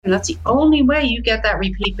And that's the only way you get that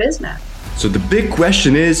repeat business. So the big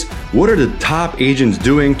question is, what are the top agents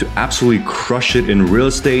doing to absolutely crush it in real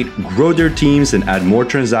estate, grow their teams, and add more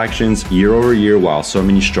transactions year over year while so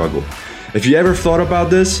many struggle? If you ever thought about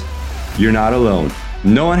this, you're not alone.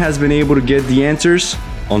 No one has been able to get the answers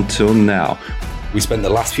until now. We spent the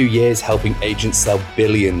last few years helping agents sell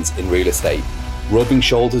billions in real estate, rubbing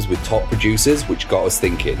shoulders with top producers, which got us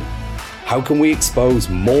thinking, how can we expose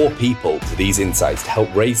more people to these insights to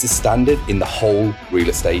help raise the standard in the whole real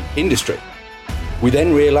estate industry? We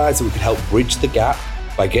then realized that we could help bridge the gap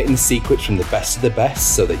by getting the secrets from the best of the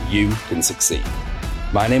best so that you can succeed.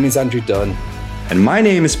 My name is Andrew Dunn. And my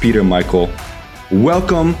name is Peter Michael.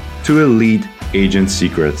 Welcome to Elite Agent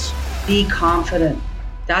Secrets. Be confident.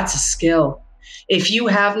 That's a skill. If you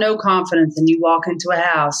have no confidence and you walk into a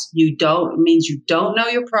house, it means you don't know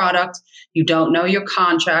your product, you don't know your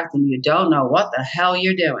contract, and you don't know what the hell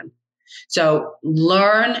you're doing. So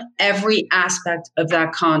learn every aspect of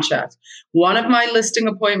that contract. One of my listing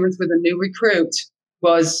appointments with a new recruit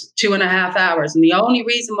was 2.5 hours. And the only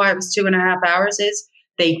reason why it was 2.5 hours is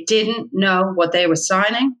they didn't know what they were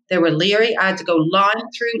signing. They were leery. I had to go line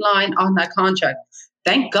through line on that contract.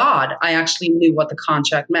 Thank God I actually knew what the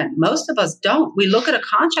contract meant. Most of us don't. We look at a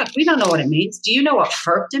contract, we don't know what it means. Do you know what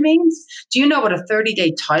FIRPTA means? Do you know what a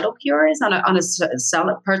 30-day title cure is on a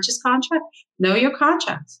sell purchase contract? Know your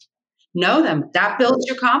contracts. Know them. That builds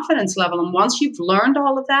your confidence level. And once you've learned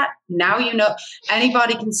all of that, now you know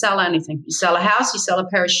anybody can sell anything. You sell a house, you sell a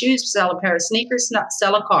pair of shoes, you sell a pair of sneakers,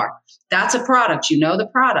 sell a car. That's a product. You know the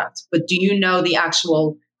product. But do you know the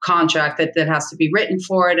actual contract that has to be written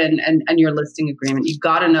for it and your listing agreement? You've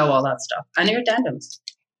got to know all that stuff and your addendums.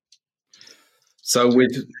 So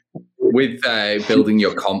with building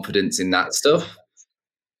your confidence in that stuff,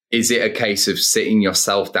 is it a case of sitting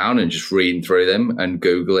yourself down and just reading through them and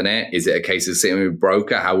Googling it? Is it a case of sitting with a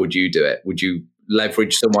broker? How would you do it? Would you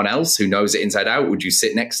leverage someone else who knows it inside out? Would you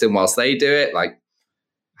sit next to them whilst they do it? Like,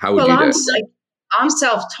 how would you do it? I'm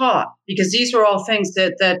self-taught because these were all things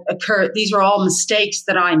that occurred. These were all mistakes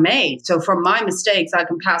that I made. So from my mistakes, I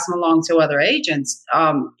can pass them along to other agents.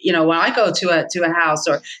 When I go to a house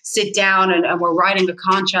or sit down and we're writing a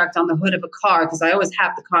contract on the hood of a car, because I always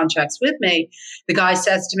have the contracts with me, the guy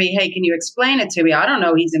says to me, hey, can you explain it to me? I don't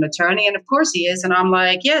know. He's an attorney. And of course he is. And I'm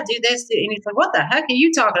like, yeah, do this. And he's like, what the heck are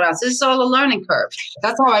you talking about? So this is all a learning curve.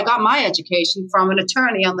 That's how I got my education, from an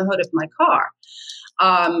attorney on the hood of my car.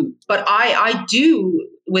 But I do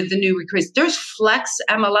with the new recruits. There's flex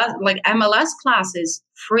MLS, like MLS classes,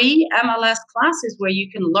 free MLS classes where you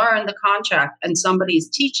can learn the contract and somebody is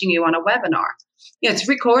teaching you on a webinar. Yeah, it's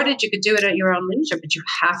recorded. You could do it at your own leisure, but you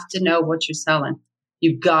have to know what you're selling.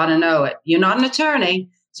 You've got to know it. You're not an attorney,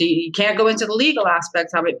 so you can't go into the legal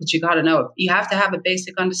aspects of it, but you got to know it. You have to have a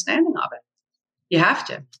basic understanding of it. You have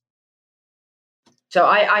to. So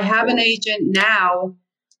I have an agent now.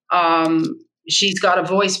 She's got a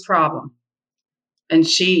voice problem, and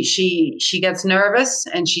she gets nervous,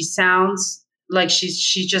 and she sounds like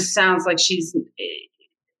she just sounds like she's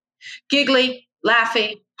giggly,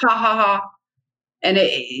 laughy, ha ha ha, and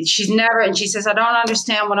she says, I don't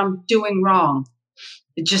understand what I'm doing wrong.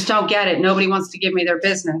 I just don't get it. Nobody wants to give me their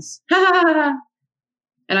business. And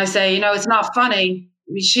I say, it's not funny.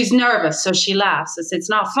 She's nervous, so she laughs. I said, it's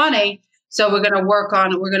not funny, so we're going to work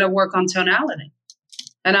on tonality.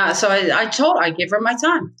 And I give her my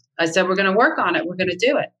time. I said, we're going to work on it. We're going to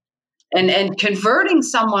do it. And converting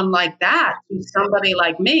someone like that to somebody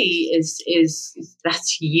like me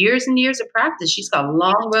that's years and years of practice. She's got a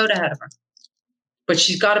long road ahead of her, but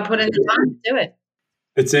she's got to put in the time to do it.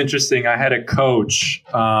 It's interesting. I had a coach,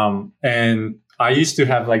 and I used to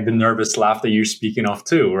have like the nervous laugh that you're speaking of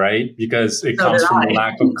too, right? Because it comes from a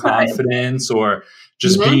lack of confidence or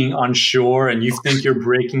just being unsure, and you think you're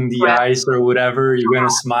breaking the ice or whatever. You're going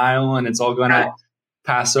to smile and it's all going to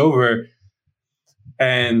pass over.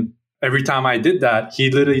 And every time I did that, he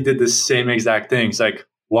literally did the same exact thing. It's like,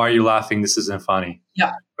 why are you laughing? This isn't funny.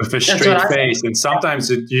 Yeah. With a straight face. And sometimes,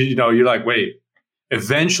 you're like, wait,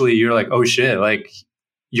 eventually you're like, oh shit, like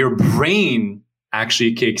your brain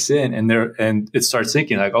actually kicks in and it starts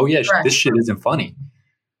thinking like, oh yeah, this shit isn't funny.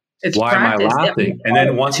 Why am I laughing? And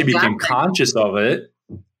then once you become conscious of it,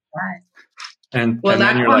 and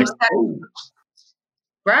then you're like, oh.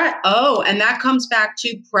 Right. Oh, and that comes back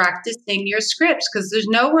to practicing your scripts, because there's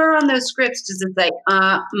nowhere on those scripts does it say,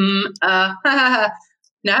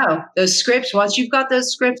 No, those scripts, once you've got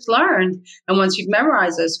those scripts learned and once you've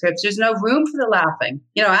memorized those scripts, there's no room for the laughing.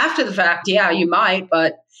 After the fact, yeah, you might,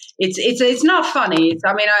 but it's not funny.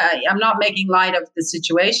 I'm not making light of the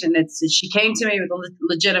situation. She came to me with a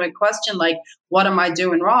legitimate question, like, what am I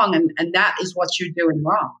doing wrong? And that is what you're doing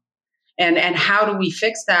wrong. And how do we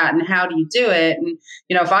fix that? And how do you do it? And,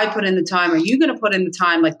 if I put in the time, are you going to put in the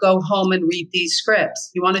time? Like, go home and read these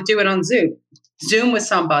scripts. You want to do it on Zoom with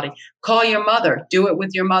somebody, call your mother, do it with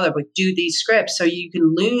your mother, but do these scripts so you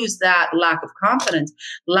can lose that lack of confidence.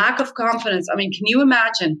 I mean, can you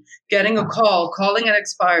imagine getting a call, calling it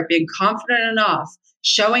expired, being confident enough,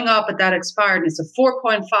 showing up at that expired, and it's a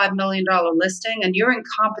 $4.5 million listing, and you're in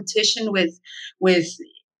competition with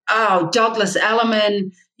Douglas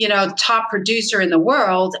Elliman, top producer in the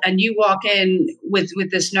world, and you walk in with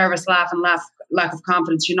this nervous lack of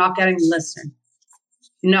confidence, you're not getting the listing.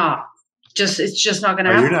 No. It's just not going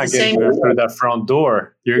to happen. You're not getting through that front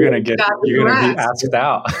door. You're going to be asked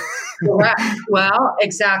out. Correct. Well,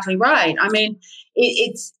 exactly right. I mean,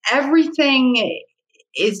 it's everything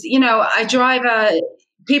is, I drive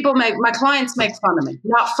my clients make fun of me,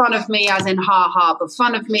 not fun of me as in ha ha, but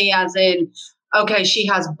fun of me as in, okay, she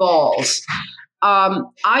has balls.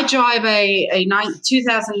 I drive a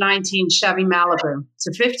 2019 Chevy Malibu. It's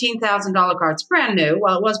a $15,000 car. It's brand new.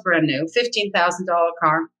 Well, it was brand new, $15,000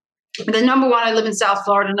 car. And then number one, I live in South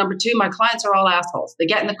Florida. Number two, my clients are all assholes. They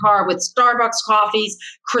get in the car with Starbucks coffees,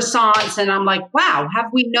 croissants, and I'm like, wow, have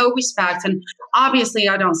we no respect? And obviously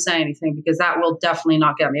I don't say anything because that will definitely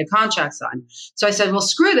not get me a contract signed. So I said, well,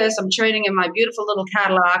 screw this. I'm trading in my beautiful little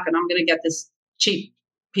Cadillac and I'm going to get this cheap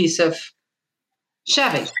piece of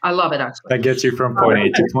Chevy. I love it, actually. That gets you from point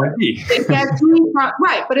A to point B. It gets me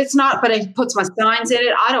right, but it's not. But it puts my signs in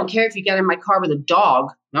it. I don't care if you get in my car with a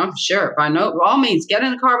dog. No, sure, by all means, get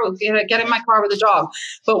in my car with a dog.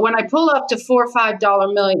 But when I pull up to $4 or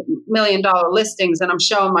 $5 million listings, and I'm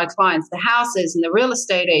showing my clients the houses, and the real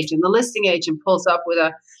estate agent, the listing agent pulls up with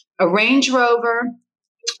a Range Rover,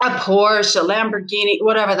 a Porsche, a Lamborghini,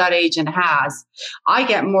 whatever that agent has, I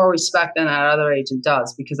get more respect than that other agent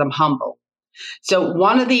does because I'm humble. So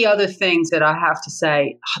one of the other things that I have to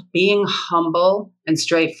say, being humble and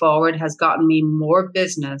straightforward has gotten me more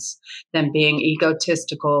business than being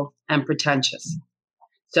egotistical and pretentious.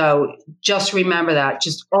 So just remember that.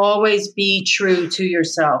 Just always be true to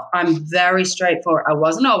yourself. I'm very straightforward. I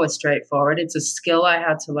wasn't always straightforward. It's a skill I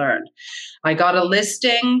had to learn. I got a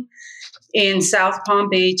listing in South Palm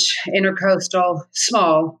Beach, Intercoastal,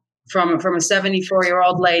 small, from a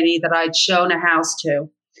 74-year-old lady that I'd shown a house to.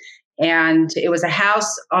 And it was a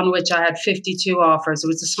house on which I had 52 offers. It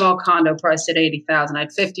was a small condo priced at $80,000. I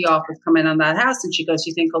had 50 offers come in on that house. And she goes,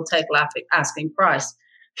 you think he'll take asking price?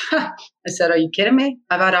 I said, are you kidding me?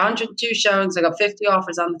 I've had 102 showings. I got 50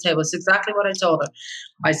 offers on the table. It's exactly what I told her.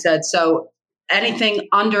 I said, so anything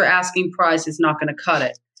under asking price is not going to cut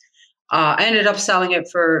it. I ended up selling it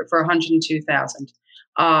for $102,000.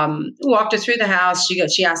 Walked her through the house.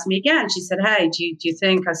 She asked me again. She said, hey, do you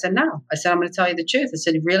think? I said, no. I said, I'm going to tell you the truth. I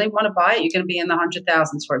said, you really want to buy it? You're going to be in the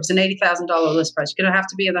 $100,000s for it. It was an $80,000 list price. You're going to have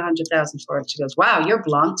to be in the $100,000s for it. She goes, wow, you're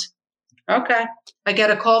blunt. Okay. I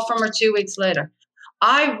get a call from her 2 weeks later.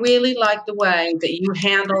 I really like the way that you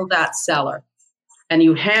handled that seller. And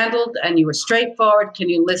you were straightforward. Can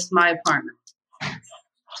you list my apartment?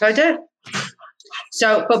 So I did.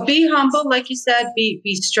 So, but be humble, like you said, be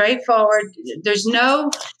straightforward. There's no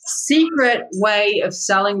secret way of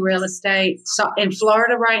selling real estate. So in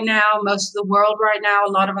Florida right now, most of the world right now,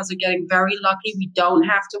 a lot of us are getting very lucky. We don't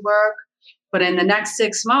have to work. But in the next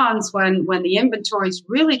 6 months, when the inventory's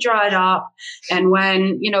really dried up and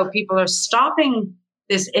when, people are stopping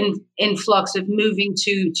this influx of moving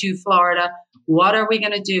to Florida, what are we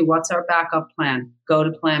going to do? What's our backup plan? Go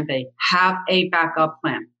to plan B. Have a backup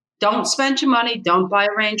plan. Don't spend your money. Don't buy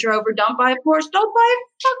a Range Rover. Don't buy a Porsche. Don't buy a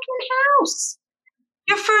fucking house.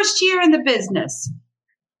 Your first year in the business.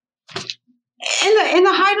 In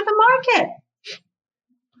the height of the market.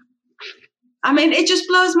 I mean, it just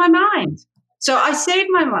blows my mind. So I save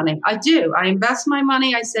my money. I do. I invest my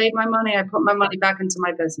money. I save my money. I put my money back into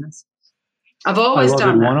my business. I've always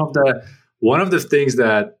done that. One of the things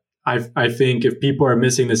that I think if people are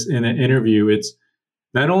missing this in an interview, it's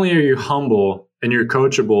not only are you humble and you're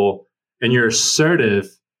coachable and you're assertive,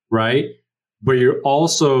 right? But you're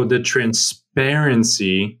also the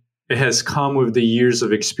transparency. It has come with the years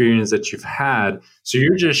of experience that you've had. So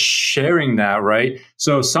you're just sharing that, right?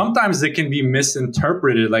 So sometimes it can be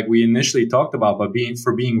misinterpreted, like we initially talked about, but being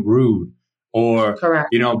rude or, correct,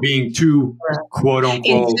 being too, correct, quote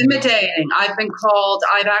unquote, intimidating. I've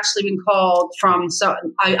actually been called from,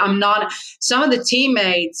 I'm not, some of the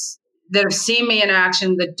teammates, that have seen me in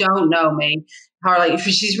action that don't know me are like, if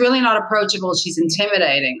she's really not approachable, she's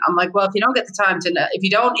intimidating. I'm like, well, if you don't get the time to know, if you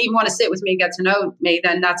don't even want to sit with me and get to know me,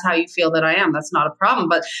 then that's how you feel that I am. That's not a problem.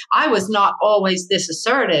 But I was not always this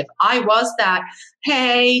assertive. I was that,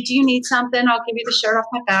 hey, do you need something? I'll give you the shirt off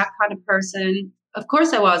my back kind of person. Of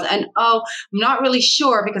course I was. And I'm not really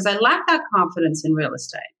sure because I lack that confidence in real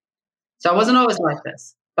estate. So I wasn't always like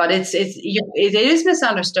this. But it is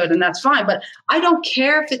misunderstood, and that's fine. But I don't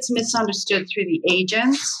care if it's misunderstood through the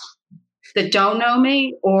agents that don't know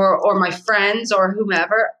me or my friends or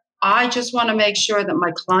whomever. I just want to make sure that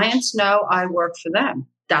my clients know I work for them.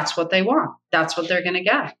 That's what they want. That's what they're going to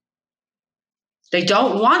get. They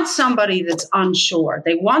don't want somebody that's unsure.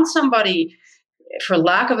 They want somebody, for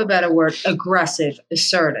lack of a better word, aggressive,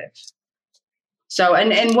 assertive. So,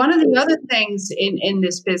 and one of the other things in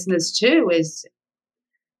this business too is,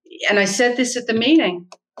 and I said this at the meeting,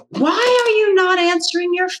 why are you not answering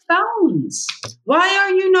your phones? Why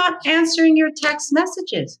are you not answering your text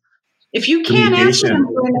messages? If you can't answer them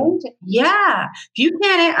for an agent, if you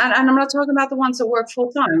can't, and I'm not talking about the ones that work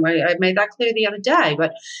full time. I made that clear the other day.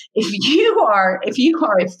 But if you are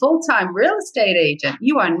a full time real estate agent,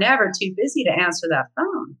 you are never too busy to answer that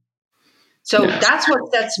phone. So that's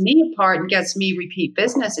what sets me apart and gets me repeat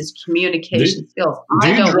business is communication skills. Do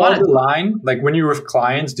you draw the line? Like when you're with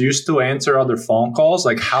clients, do you still answer other phone calls?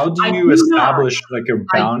 Like how do you establish like a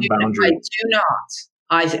boundary? I do not.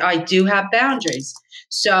 I do have boundaries.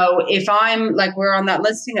 So if I'm like, we're on that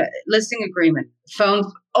listing agreement,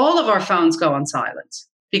 all of our phones go on silent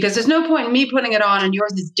because there's no point in me putting it on and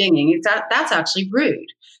yours is dinging. That's actually rude.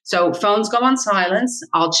 So phones go on silence.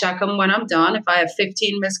 I'll check them when I'm done. If I have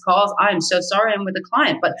 15 missed calls, I'm so sorry, I'm with a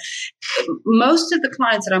client. But most of the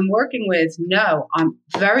clients that I'm working with know I'm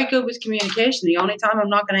very good with communication. The only time I'm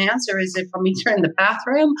not going to answer is if I'm either in the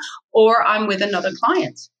bathroom or I'm with another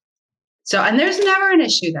client. So, and there's never an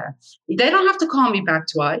issue there. They don't have to call me back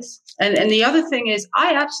twice. And the other thing is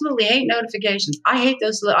I absolutely hate notifications. I hate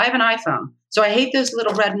those. I have an iPhone. So I hate those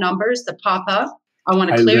little red numbers that pop up. I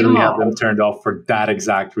want to clear them off. I have them turned off for that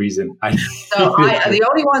exact reason. The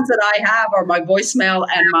only ones that I have are my voicemail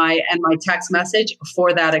and my text message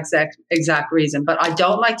for that exact reason. But I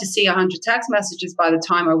don't like to see 100 text messages by the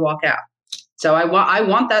time I walk out. So I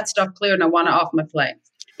want that stuff cleared and I want it off my plate.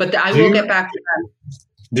 But I will get back to that.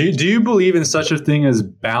 Do you believe in such a thing as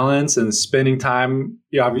balance and spending time,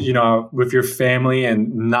 with your family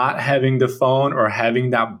and not having the phone or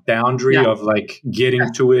having that boundary of like getting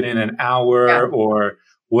to it in an hour or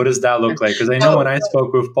what does that look like? Because I know when I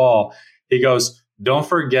spoke with Paul, he goes, don't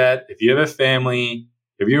forget if you have a family,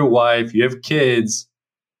 if you're a wife, you have kids,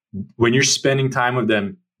 when you're spending time with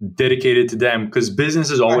them, dedicated to them, because business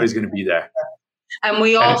is always going to be there. And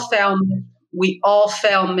we all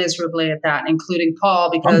fail miserably at that, including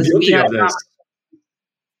Paul, because we have this.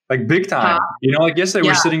 Like big time. Like yesterday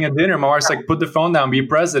we're sitting at dinner. My wife's like, put the phone down, be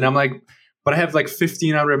present. I'm like, but I have like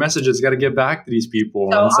 1,500 messages. Got to get back to these people.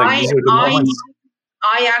 So and it's like, these are the moments.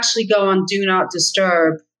 I actually go on Do Not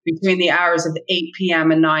Disturb between the hours of 8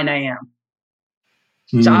 p.m. and 9 a.m.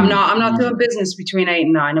 So I'm not doing business between 8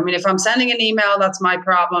 and 9. I mean, if I'm sending an email, that's my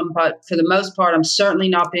problem. But for the most part, I'm certainly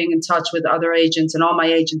not being in touch with other agents, and all my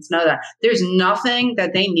agents know that. There's nothing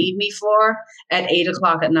that they need me for at 8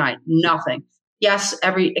 o'clock at night. Nothing. Yes,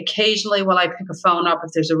 occasionally will I pick a phone up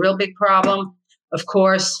if there's a real big problem, of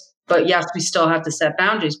course. But yes, we still have to set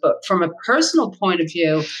boundaries. But from a personal point of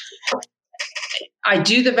view, I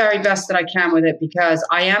do the very best that I can with it because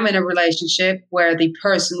I am in a relationship where the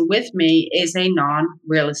person with me is a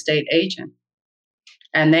non-real estate agent.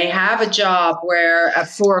 And they have a job where at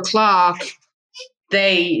 4 o'clock,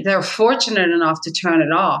 they're fortunate enough to turn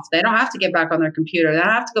it off. They don't have to get back on their computer. They don't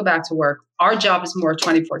have to go back to work. Our job is more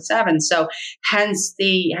 24/7. So hence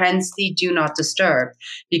the Do Not Disturb,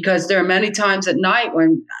 because there are many times at night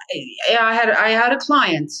when I had a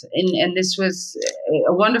client, and this was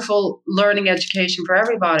a wonderful learning education for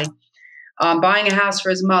everybody, buying a house for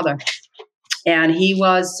his mother. And he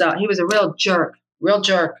was a real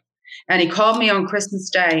jerk. And he called me on Christmas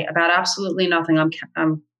Day about absolutely nothing.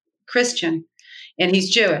 I'm Christian. And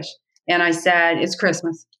he's Jewish. And I said, it's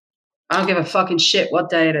Christmas. I don't give a fucking shit what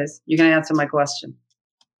day it is. You're going to answer my question.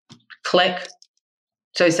 Click.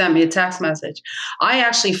 So he sent me a text message. I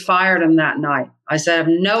actually fired him that night. I said, I have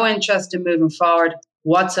no interest in moving forward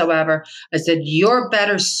whatsoever. I said, you're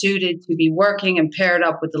better suited to be working and paired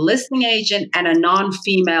up with the listing agent and a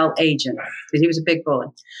non-female agent. Because he was a big bully.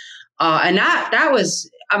 And that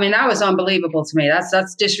was unbelievable to me.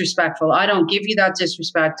 That's disrespectful. I don't give you that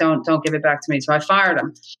disrespect. Don't give it back to me. So I fired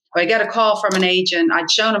him. I get a call from an agent.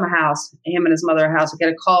 I'd shown him a house, him and his mother a house. I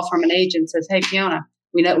get a call from an agent, says, hey, Fiona,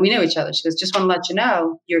 We knew each other. She goes, just want to let you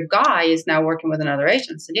know, your guy is now working with another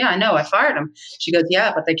agent. I said, yeah, I know. I fired him. She goes,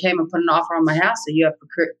 yeah, but they came and put an offer on my house. So you have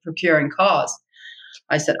procuring cause.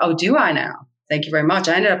 I said, oh, do I now? Thank you very much.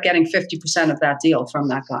 I ended up getting 50% of that deal from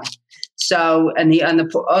that guy. So, and the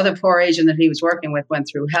other poor agent that he was working with went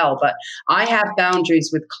through hell. But I have boundaries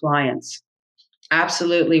with clients.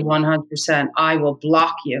 Absolutely, 100%. I will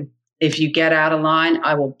block you. If you get out of line,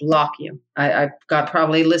 I will block you. I've got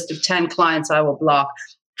probably a list of 10 clients I will block.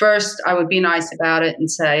 First, I would be nice about it and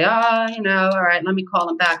say, all right, let me call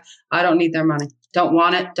them back. I don't need their money. Don't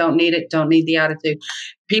want it. Don't need it. Don't need the attitude.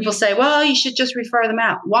 People say, well, you should just refer them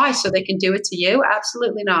out. Why? So they can do it to you?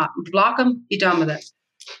 Absolutely not. Block them. Be done with it.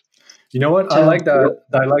 You know what? I like that.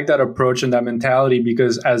 I like that approach and that mentality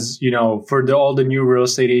because, as you know, for all the new real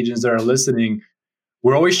estate agents that are listening,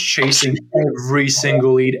 we're always chasing every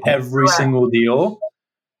single lead, every single deal.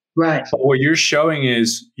 Right. But what you're showing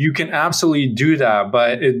is you can absolutely do that,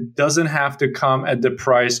 but it doesn't have to come at the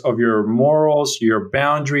price of your morals, your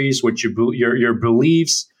boundaries, what your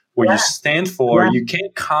beliefs, what you stand for. You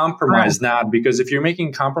can't compromise that, because if you're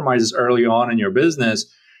making compromises early on in your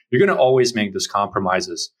business, you're going to always make those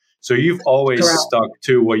compromises. So you've always stuck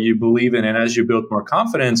to what you believe in. And as you build more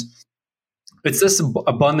confidence, it's this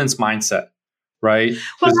abundance mindset. Right?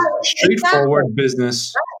 Well, straightforward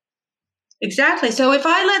business. Exactly. So if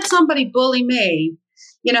I let somebody bully me,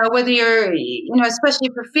 whether you're, especially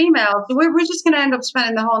for females, we're just going to end up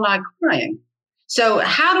spending the whole night crying. So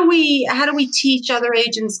how do we teach other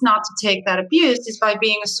agents not to take that abuse is by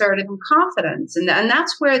being assertive and confident. And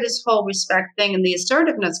that's where this whole respect thing and the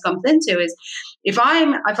assertiveness comes into is if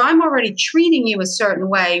I'm already treating you a certain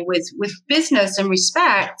way with business and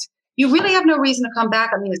respect, you really have no reason to come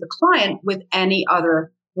back at me as a client with any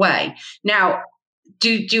other way. Now,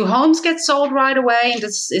 do homes get sold right away? And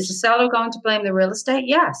is the seller going to blame the real estate?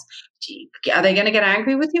 Yes. Are they going to get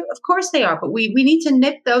angry with you? Of course they are. But we need to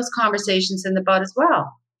nip those conversations in the bud as well.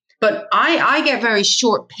 But I get very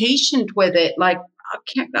short patient with it. Like,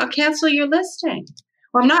 I'll cancel your listing.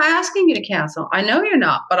 Well, I'm not asking you to cancel. I know you're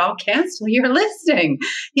not, but I'll cancel your listing.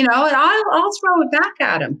 And I'll throw it back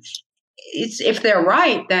at them. If they're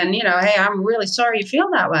right, then, hey, I'm really sorry you feel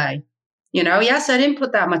that way. Yes, I didn't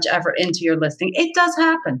put that much effort into your listing. It does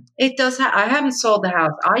happen. I haven't sold the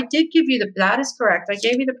house. I did give you that is correct. I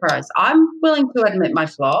gave you the price. I'm willing to admit my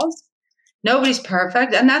flaws. Nobody's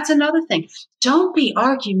perfect. And that's another thing. Don't be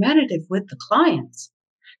argumentative with the clients.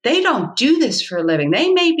 They don't do this for a living.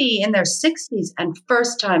 They may be in their 60s and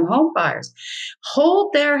first-time home buyers.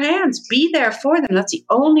 Hold their hands. Be there for them. That's the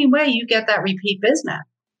only way you get that repeat business.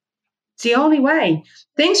 It's the only way.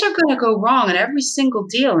 Things are going to go wrong in every single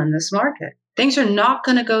deal in this market. Things are not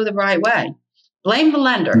going to go the right way. Blame the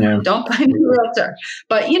lender. Yeah. Don't blame the realtor.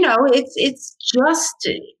 But, it's just,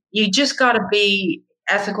 you just got to be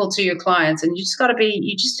ethical to your clients, and you just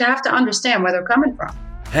have to understand where they're coming from.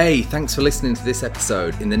 Hey, thanks for listening to this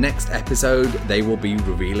episode. In the next episode, they will be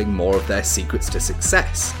revealing more of their secrets to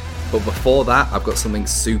success. But before that, I've got something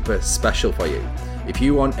super special for you. If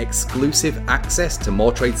you want exclusive access to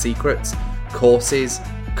more trade secrets, courses,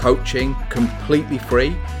 coaching, completely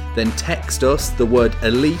free, then text us the word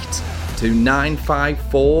ELITE to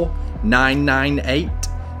 954 998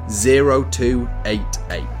 0288.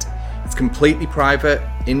 It's completely private,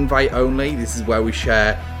 invite only. This is where we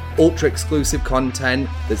share ultra exclusive content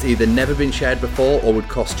that's either never been shared before or would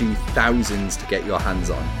cost you thousands to get your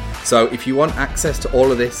hands on. So if you want access to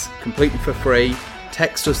all of this completely for free,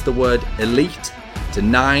 text us the word ELITE to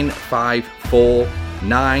 954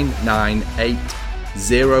 998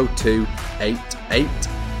 0288.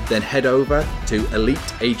 Then head over to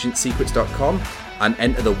eliteagentsecrets.com and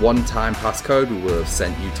enter the one-time passcode we will have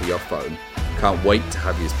sent you to your phone. Can't wait to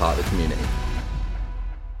have you as part of the community.